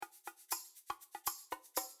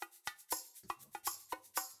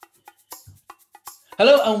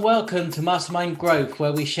Hello and welcome to Mastermind Growth,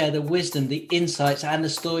 where we share the wisdom, the insights, and the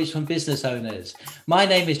stories from business owners. My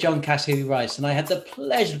name is John Cassidy Rice, and I have the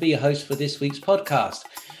pleasure to be your host for this week's podcast.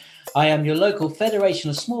 I am your local Federation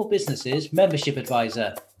of Small Businesses membership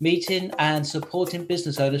advisor, meeting and supporting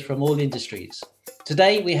business owners from all industries.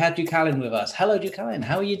 Today we have Ducalin with us. Hello, Ducalin.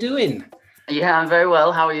 How are you doing? Yeah, I'm very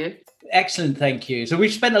well. How are you? Excellent, thank you. So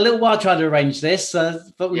we've spent a little while trying to arrange this,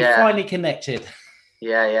 but we've finally connected.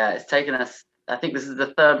 Yeah. It's taken us, I think this is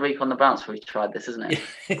the third week on the bounce we've tried this, isn't it?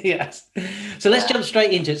 Yes. So let's jump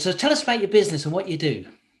straight into it. So tell us about your business and what you do.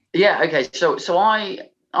 Yeah, okay. So I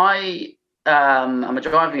am a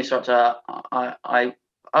driving instructor. I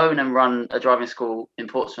own and run a driving school in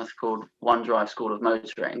Portsmouth called One Drive School of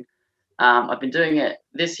Motoring. I've been doing it,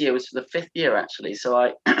 this year was for the 5th year actually. So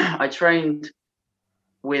I I trained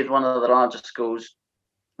with one of the largest schools,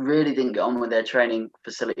 really didn't get on with their training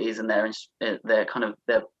facilities and their kind of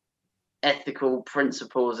their ethical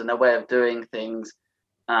principles and their way of doing things,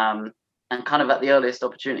 and kind of at the earliest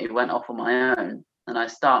opportunity went off on my own. And I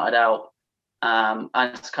started out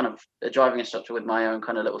as kind of a driving instructor with my own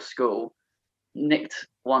kind of little school, nicked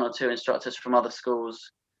one or two instructors from other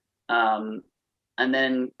schools, and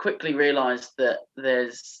then quickly realized that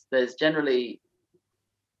there's a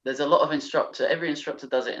lot of every instructor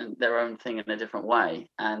does it in their own thing in a different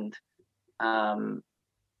way. And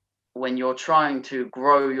when you're trying to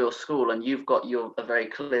grow your school and you've got a very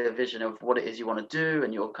clear vision of what it is you want to do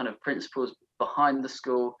and your kind of principles behind the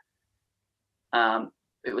school,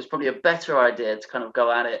 it was probably a better idea to kind of go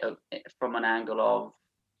at it from an angle of,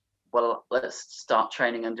 well, let's start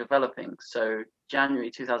training and developing. So January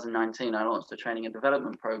 2019, I launched a training and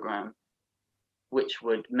development program, which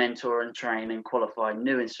would mentor and train and qualify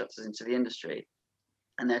new instructors into the industry.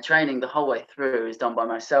 And their training the whole way through is done by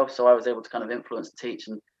myself. So I was able to kind of influence, teach,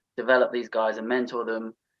 and develop these guys and mentor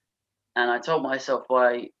them. And I told myself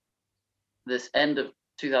by this end of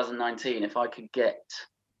 2019, if I could get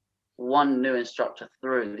one new instructor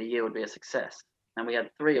through, the year would be a success. And we had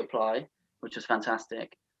 3 apply, which was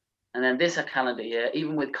fantastic. And then this calendar year,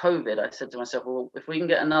 even with COVID, I said to myself, well, if we can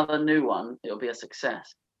get another new one, it'll be a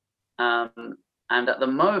success. And at the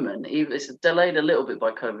moment, it's delayed a little bit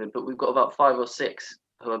by COVID, but we've got about 5 or 6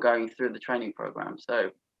 who are going through the training program.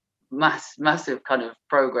 So massive kind of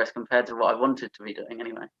progress compared to what I wanted to be doing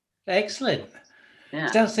anyway. Excellent. Yeah.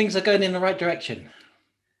 Sounds things are going in the right direction.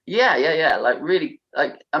 Yeah. Like really,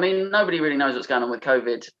 I mean, nobody really knows what's going on with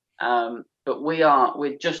COVID. But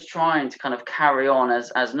we're just trying to kind of carry on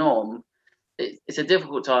as norm. It's a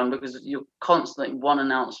difficult time because you're constantly one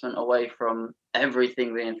announcement away from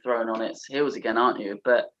everything being thrown on its heels again, aren't you?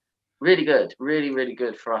 But really good, really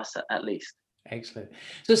good for us at least. Excellent.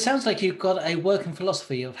 So it sounds like you've got a working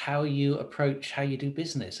philosophy of how you approach how you do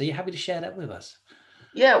business. Are you happy to share that with us?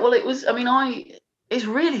 Yeah, well, it's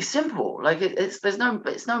really simple. Like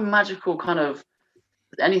it's no magical kind of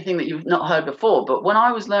anything that you've not heard before. But when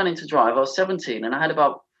I was learning to drive, I was 17 and I had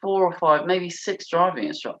about 4 or 5, maybe 6 driving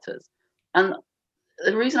instructors. And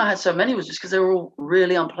the reason I had so many was just because they were all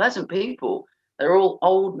really unpleasant people. They were all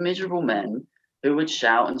old, miserable men who would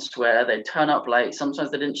shout and swear. They'd turn up late.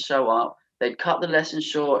 Sometimes they didn't show up. They'd cut the lesson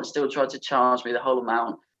short and still try to charge me the whole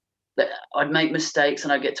amount. I'd make mistakes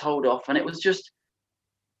and I'd get told off. And it was just,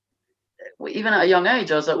 even at a young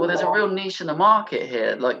age, I was like, well, there's a real niche in the market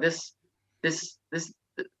here. Like this,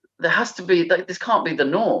 there has to be, like, this can't be the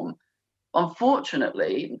norm.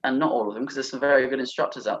 Unfortunately, and not all of them, because there's some very good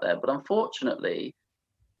instructors out there, but unfortunately,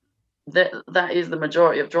 that is the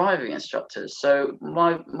majority of driving instructors. So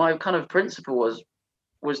my kind of principle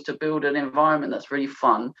was to build an environment that's really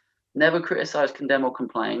fun, never criticize, condemn, or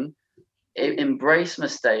complain, embrace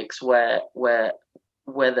mistakes where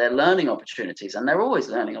they're learning opportunities, and they're always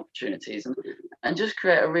learning opportunities, and just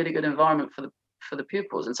create a really good environment for the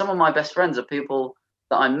pupils. And some of my best friends are people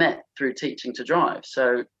that I met through teaching to drive.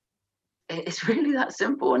 So it's really that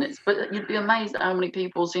simple. But you'd be amazed at how many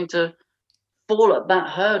people seem to fall at that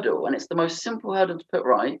hurdle, and it's the most simple hurdle to put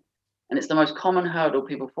right, and it's the most common hurdle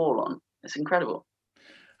people fall on. It's incredible.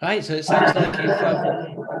 Right, so it sounds like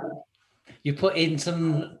you put in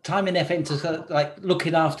some time and effort into like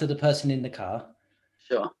looking after the person in the car.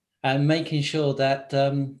 Sure. And making sure that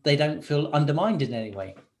they don't feel undermined in any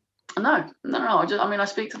way. No. I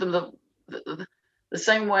speak to them the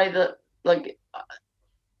same way that, like,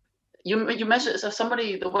 you measure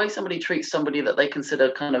the way somebody treats somebody that they consider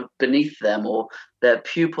kind of beneath them, or their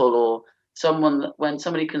pupil, or when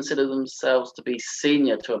somebody considers themselves to be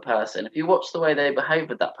senior to a person. If you watch the way they behave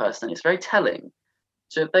with that person, it's very telling.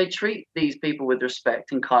 So if they treat these people with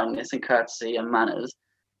respect and kindness and courtesy and manners,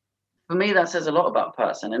 for me, that says a lot about a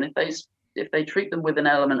person. And if they if they treat them with an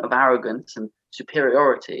element of arrogance and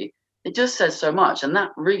superiority, it just says so much, and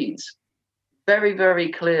that reads very,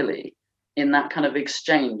 very clearly in that kind of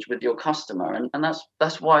exchange with your customer, and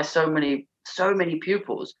that's why so many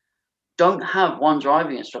pupils don't have one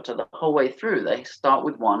driving instructor the whole way through. They start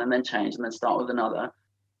with one and then change and then start with another,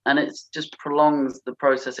 and it just prolongs the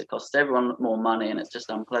process. It costs everyone more money, and it's just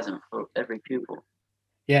unpleasant for every pupil.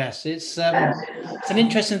 Yes, it's an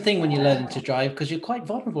interesting thing when you're learning to drive, because you're quite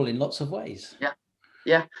vulnerable in lots of ways.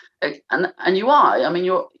 Yeah, and you are. I mean,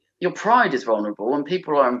 your pride is vulnerable, and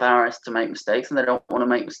people are embarrassed to make mistakes, and they don't want to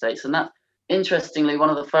make mistakes. And that, interestingly, one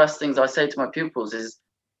of the first things I say to my pupils is,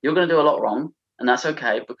 "You're going to do a lot wrong, and that's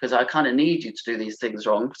okay, because I kind of need you to do these things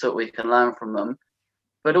wrong so that we can learn from them.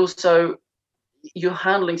 But also, you're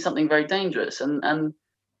handling something very dangerous, and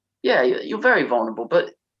yeah, you're very vulnerable.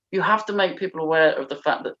 But you have to make people aware of the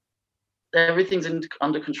fact that everything's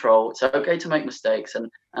under control. It's okay to make mistakes,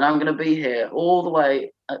 and I'm going to be here all the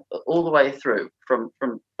way through, from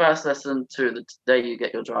first lesson to the day you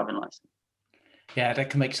get your driving license." Yeah, that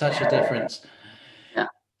can make such a difference. Yeah.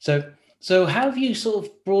 So how have you sort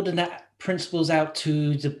of broadened that principles out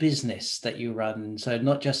to the business that you run? So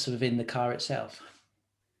not just within the car itself.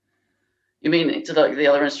 You mean to like the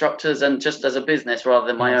other instructors and just as a business rather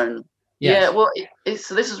than my own? Yes. Yeah. Well,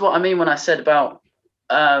 so this is what I mean when I said about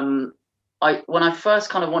when I first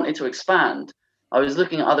kind of wanted to expand, I was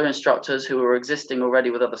looking at other instructors who were existing already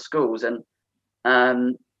with other schools, and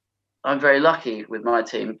I'm very lucky with my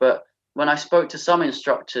team. But when I spoke to some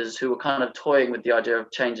instructors who were kind of toying with the idea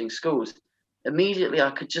of changing schools, immediately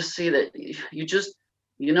I could just see that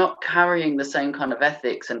you're not carrying the same kind of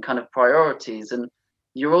ethics and kind of priorities, and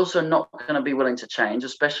you're also not going to be willing to change,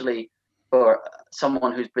 especially for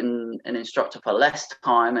someone who's been an instructor for less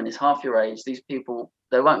time and is half your age. These people,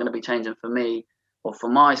 they weren't going to be changing for me or for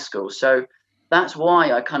my school. So that's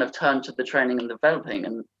why I kind of turned to the training and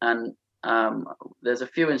developing. And there's a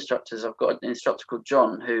few instructors. I've got an instructor called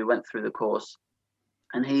John who went through the course,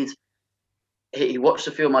 and he watched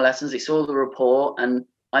a few of my lessons. He saw the report, and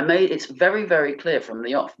it's very, very clear from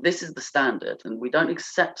the off, this is the standard, and we don't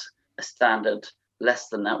accept a standard less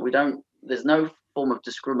than that. There's no form of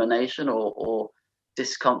discrimination or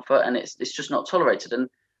discomfort, and it's just not tolerated. And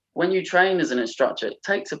when you train as an instructor, it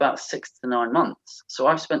takes about 6 to 9 months. So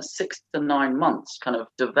I've spent 6 to 9 months kind of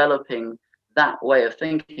developing that way of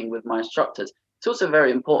thinking with my instructors. It's also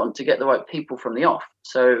very important to get the right people from the off.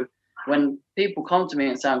 So when people come to me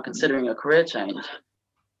and say, "I'm considering a career change,"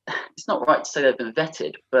 it's not right to say they've been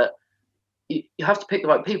vetted, but you have to pick the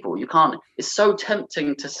right people. You can't. It's so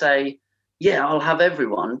tempting to say, "Yeah, I'll have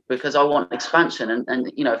everyone because I want expansion."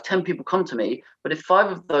 And if 10 people come to me, but if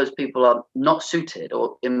 5 of those people are not suited,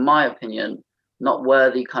 or in my opinion, not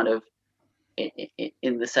worthy, kind of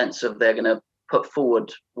in the sense of they're going to put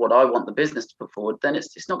forward what I want the business to put forward, then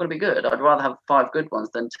it's not going to be good. I'd rather have 5 good ones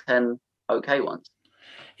than 10 okay ones.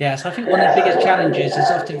 Yes, I think one of the biggest challenges is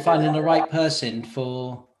often finding the right person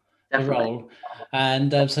for the role,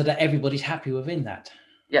 and so that everybody's happy within that.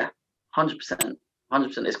 Yeah, 100%.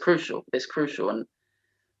 100%. It's crucial.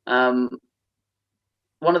 And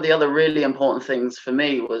one of the other really important things for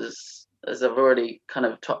me was, as I've already kind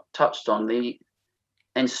of touched on, the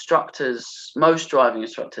instructors, most driving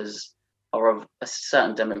instructors are of a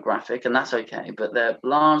certain demographic, and that's okay, but they're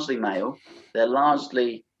largely male, they're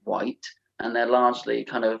largely white, and they're largely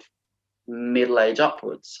kind of middle age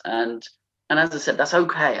upwards. And as I said, that's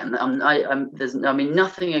okay. And there's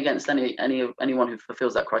nothing against anyone who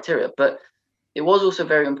fulfills that criteria, but it was also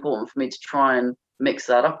very important for me to try and mix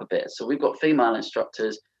that up a bit. So we've got female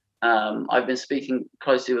instructors. I've been speaking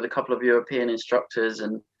closely with a couple of European instructors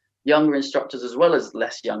and younger instructors, as well as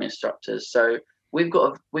less young instructors. So we've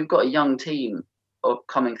got a young team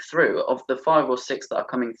coming through. Of the 5 or 6 that are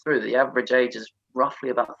coming through, the average age is roughly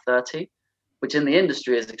about 30, which in the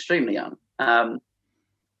industry is extremely young.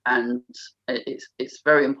 And it's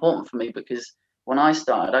very important for me, because when I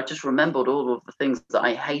started, I just remembered all of the things that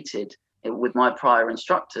I hated with my prior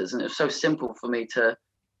instructors, and it was so simple for me to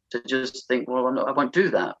just think, well, I won't do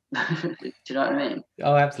that. Do you know what I mean?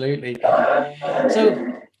 Oh, absolutely.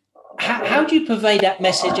 So how do you convey that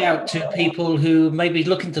message out to people who may be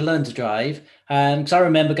looking to learn to drive? Because I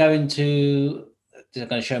remember going to, I'm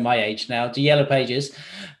going to show my age now, to Yellow Pages,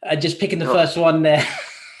 and just picking the first one there.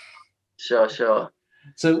 Sure.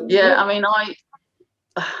 So yeah,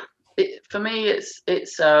 for me,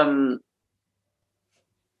 it's a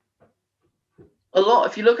lot.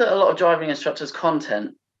 If you look at a lot of driving instructors'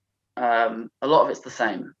 content, a lot of it's the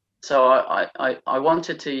same. So I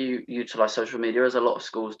wanted to utilize social media, as a lot of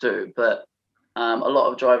schools do, but a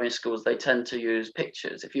lot of driving schools, they tend to use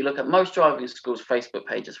pictures. If you look at most driving schools' Facebook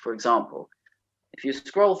pages, for example, if you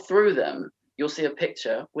scroll through them, you'll see a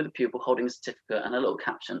picture with a pupil holding a certificate and a little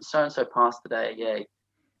caption, so and so passed today, yay.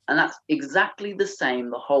 And that's exactly the same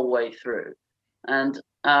the whole way through. And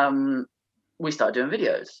we started doing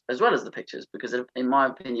videos as well as the pictures, because in my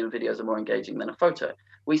opinion, videos are more engaging than a photo.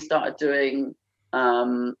 We started doing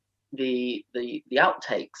the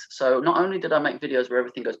outtakes. So not only did I make videos where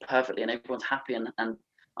everything goes perfectly and everyone's happy, and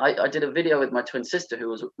I did a video with my twin sister, who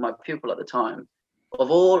was my pupil at the time,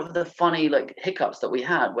 of all of the funny like hiccups that we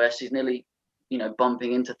had, where she's nearly,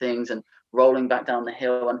 bumping into things and rolling back down the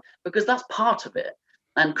hill, and because that's part of it.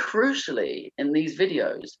 And crucially, in these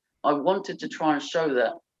videos, I wanted to try and show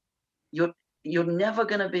that you're never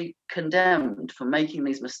going to be condemned for making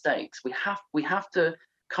these mistakes. We have to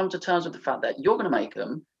come to terms with the fact that you're going to make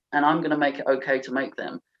them, and I'm going to make it okay to make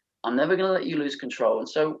them. I'm never going to let you lose control. And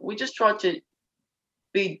so we just tried to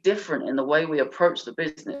be different in the way we approach the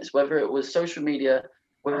business, whether it was social media,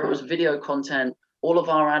 whether it was video content. All of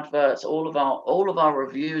our adverts, all of our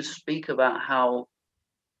reviews speak about how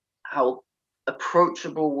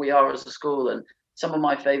approachable we are as a school. And some of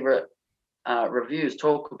my favorite reviews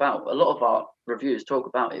talk about, a lot of our reviews talk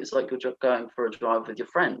about it's like you're just going for a drive with your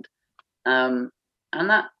friend. And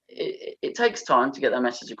that it takes time to get that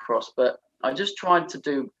message across, but I just tried to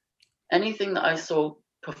do anything that I saw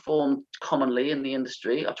performed commonly in the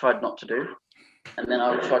industry, I tried not to do. And then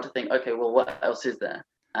I would try to think, okay, well, what else is there?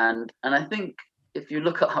 And I think if you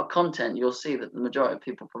look at our content, you'll see that the majority of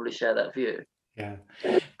people probably share that view. Yeah.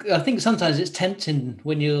 I think sometimes it's tempting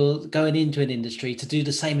when you're going into an industry to do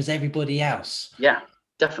the same as everybody else. Yeah,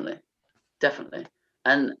 definitely.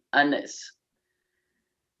 And it's,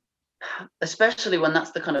 especially when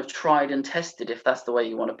that's the kind of tried and tested, if that's the way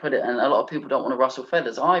you want to put it. And a lot of people don't want to rustle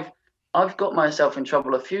feathers. I've got myself in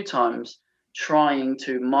trouble a few times trying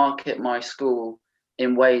to market my school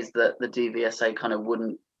in ways that the DVSA kind of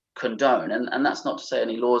wouldn't condone. And that's not to say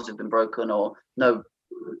any laws have been broken or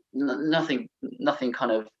nothing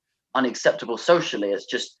kind of unacceptable socially. It's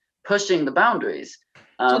just pushing the boundaries.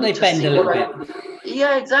 So they bend a little bit.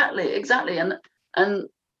 Yeah, exactly. And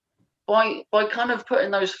by kind of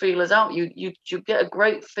putting those feelers out, you get a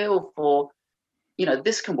great feel for,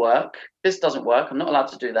 this can work, this doesn't work, I'm not allowed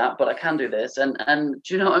to do that, but I can do this. And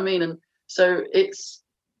do you know what I mean? And so it's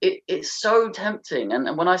so tempting.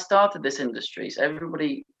 And when I started this industry, so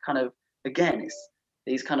everybody kind of, again, it's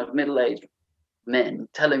these kind of middle-aged men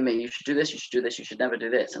telling me, you should do this, you should do this, you should never do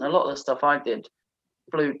this. And a lot of the stuff I did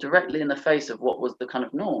flew directly in the face of what was the kind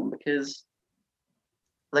of norm, because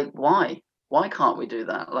like, why can't we do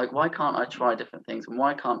that? Like, why can't I try different things? And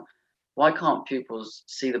why can't pupils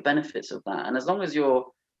see the benefits of that? And as long as you're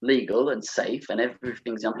legal and safe and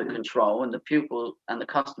everything's under control and the pupil and the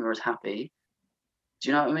customer is happy, do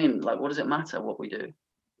you know what I mean? Like, what does it matter what we do?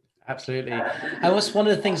 Absolutely. And what's one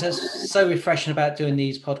of the things that's so refreshing about doing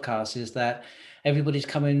these podcasts is that everybody's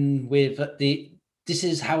coming with this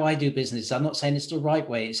is how I do business. I'm not saying it's the right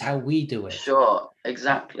way, it's how we do it. Sure,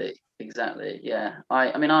 exactly. Yeah.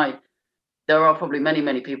 I mean, there are probably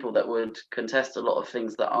many people that would contest a lot of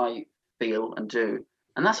things that I feel and do,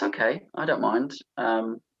 and that's okay. I don't mind.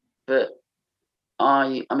 But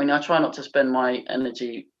I mean, I try not to spend my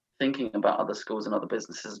energy thinking about other schools and other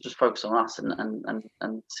businesses. Just focus on us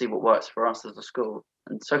and see what works for us as a school.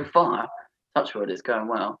 And so far, touch wood, it's going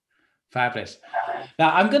well. Fabulous.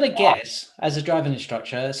 Now, I'm going to guess, as a driving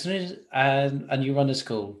instructor, as soon as and you run a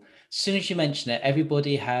school, as soon as you mention it,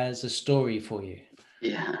 everybody has a story for you.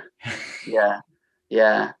 Yeah.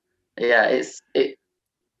 It's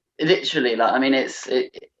literally, like, I mean,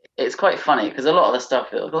 it's quite funny because a lot of the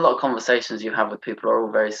stuff, a lot of conversations you have with people are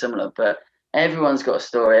all very similar, but everyone's got a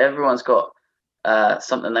story. Everyone's got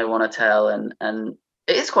something they want to tell, and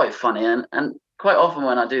it is quite funny. And quite often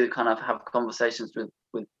when I do kind of have conversations with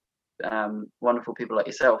wonderful people like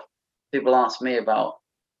yourself, people ask me about,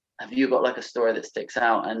 have you got like a story that sticks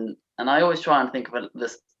out? And I always try and think of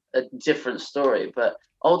a different story, but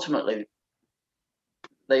ultimately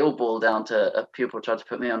they all boil down to a pupil tried to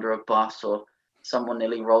put me under a bus, or someone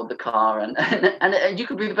nearly rolled the car, and you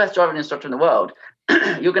could be the best driving instructor in the world.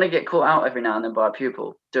 You're going to get caught out every now and then by a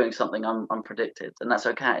pupil doing something unpredicted, and that's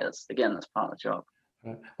okay. That's part of the job.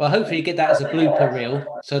 Well, hopefully you get that as a blooper reel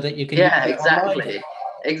so that you can. Yeah,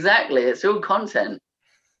 exactly. It's all content.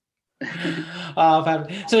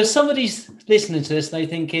 So if somebody's listening to this, they're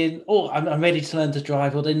thinking, "Oh, I'm ready to learn to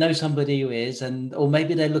drive," or they know somebody who is, or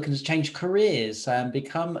maybe they're looking to change careers and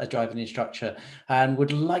become a driving instructor and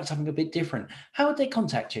would like something a bit different. How would they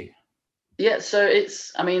contact you? Yeah, so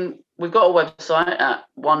we've got a website at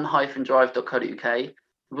one-drive.co.uk.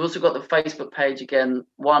 We've also got the Facebook page again.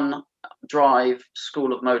 One Drive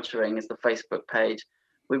School of Motoring is the Facebook page.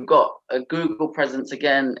 We've got a Google presence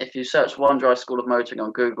again. If you search OneDrive School of Motoring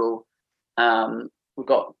on Google, we've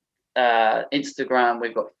got Instagram,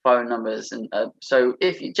 we've got phone numbers, and so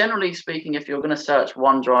generally speaking, if you're going to search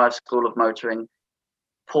OneDrive School of Motoring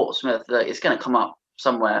Portsmouth, it's going to come up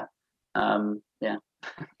somewhere. Yeah.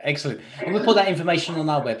 Excellent. And we'll put that information on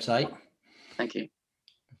our website. Thank you.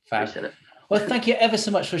 Fab. Appreciate it. Well, thank you ever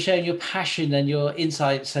so much for sharing your passion and your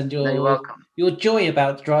insights and You're welcome. your joy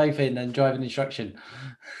about driving and driving instruction.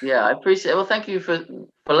 Yeah, I appreciate it. Well, thank you for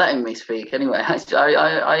letting me speak. Anyway,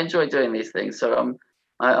 I enjoy doing these things, so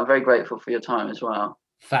I'm very grateful for your time as well.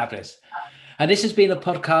 Fabulous. And this has been a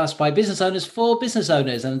podcast by business owners for business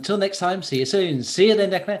owners. And until next time, see you soon. See you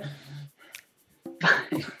then, Declan.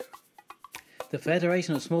 The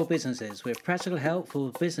Federation of Small Businesses, with practical help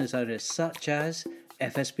for business owners such as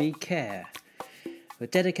FSB Care. A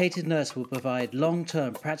dedicated nurse will provide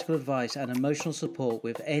long-term practical advice and emotional support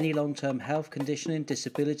with any long-term health condition,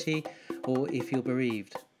 disability, or if you're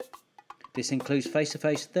bereaved. This includes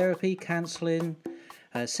face-to-face therapy, counselling,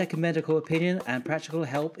 second medical opinion, and practical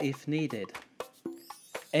help if needed.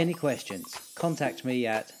 Any questions? Contact me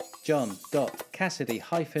at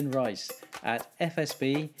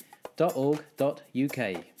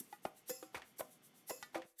john.cassidy-rice@fsb.org.uk.